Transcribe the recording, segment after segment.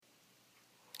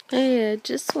Hey, I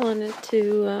just wanted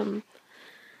to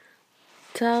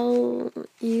tell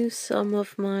you some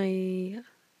of my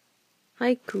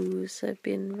haikus I've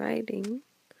been writing.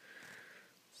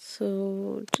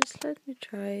 So just let me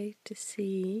try to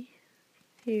see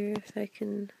here if I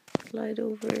can slide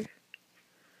over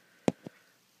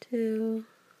to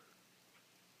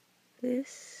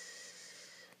this.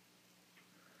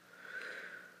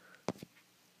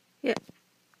 Yeah.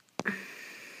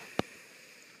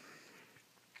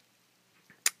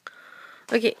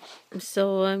 Okay,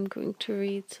 so I'm going to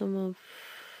read some of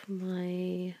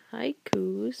my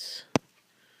haikus.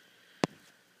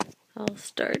 I'll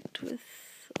start with,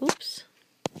 oops.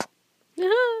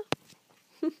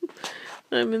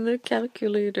 I'm in the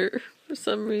calculator for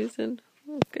some reason.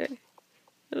 Okay,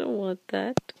 I don't want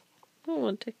that. I don't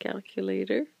want a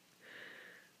calculator.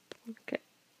 Okay.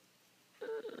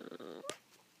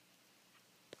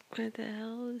 Where the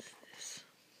hell is this?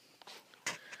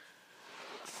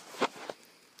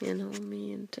 You know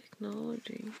me and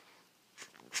technology.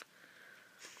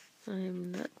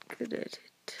 I'm not good at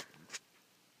it.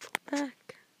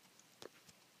 Back.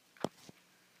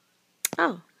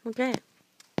 Oh, okay.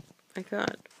 I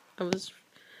got. I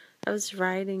was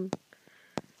writing.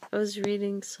 I was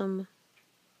reading some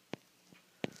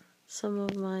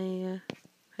of my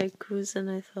haikus, and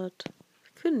I thought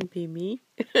it couldn't be me.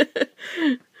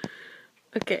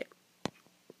 Okay.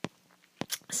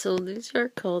 So these are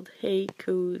called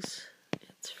Haikus.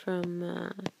 It's from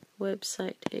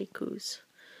website Haikus.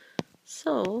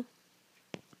 So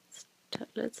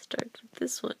let's start with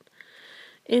this one.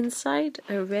 Inside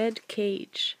a red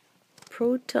cage,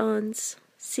 protons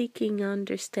seeking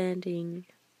understanding,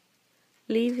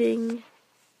 leaving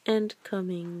and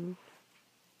coming.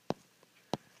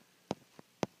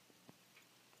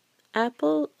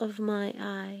 Apple of my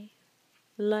eye,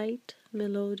 light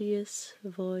melodious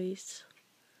voice,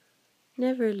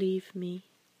 never leave me.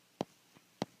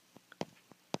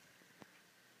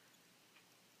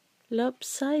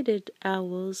 Lopsided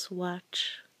owls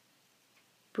watch,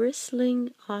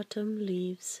 bristling autumn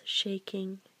leaves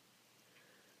shaking.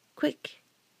 Quick,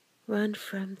 run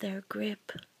from their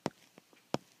grip.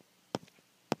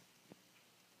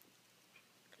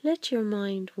 Let your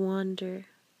mind wander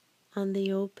on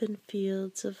the open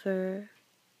fields of Ur.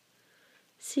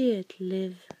 See it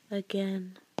live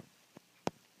again.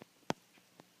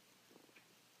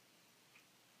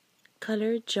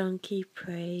 Colored junkie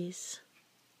prays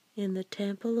in the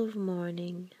temple of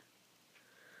morning,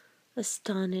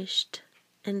 astonished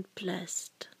and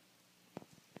blessed.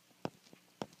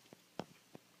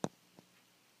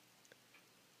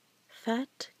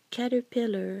 Fat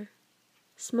caterpillar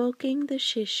smoking the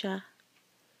shisha,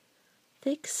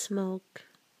 thick smoke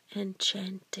and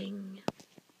chanting.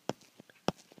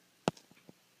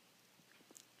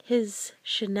 His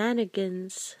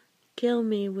shenanigans kill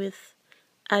me with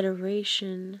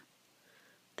adoration,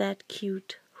 that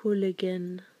cute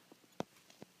hooligan.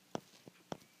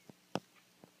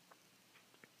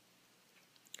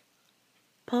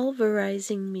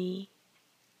 Pulverizing me,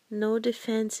 no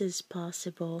defense is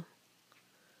possible.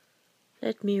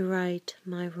 Let me right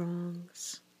my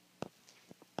wrongs.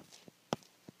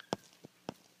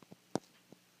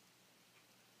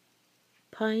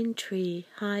 Pine tree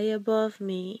high above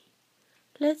me,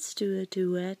 let's do a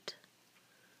duet.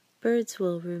 Birds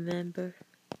will remember.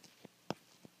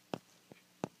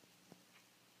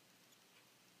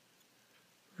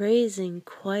 Raising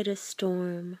quite a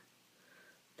storm,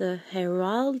 the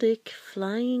heraldic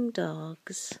flying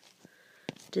dogs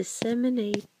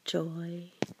disseminate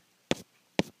joy.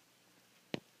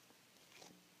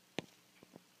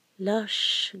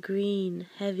 Lush green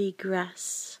heavy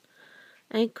grass,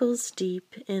 ankles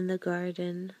deep in the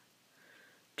garden,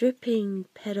 dripping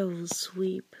petals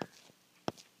sweep.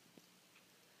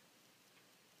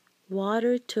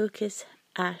 Water took his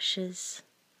ashes,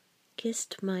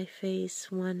 kissed my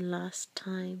face one last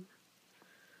time,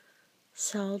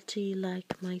 salty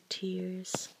like my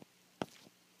tears.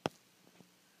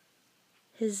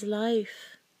 His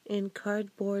life in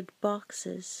cardboard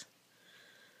boxes,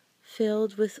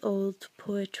 filled with old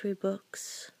poetry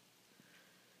books,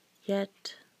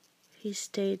 yet he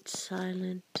stayed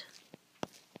silent.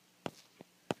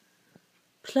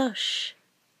 Plush,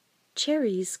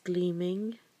 cherries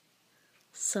gleaming,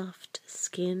 soft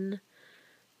skin,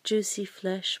 juicy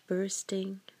flesh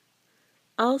bursting.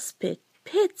 I'll spit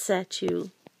pits at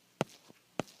you.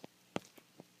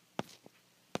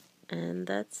 And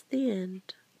that's the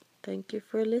end. Thank you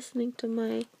for listening to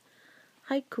my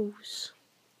haikus.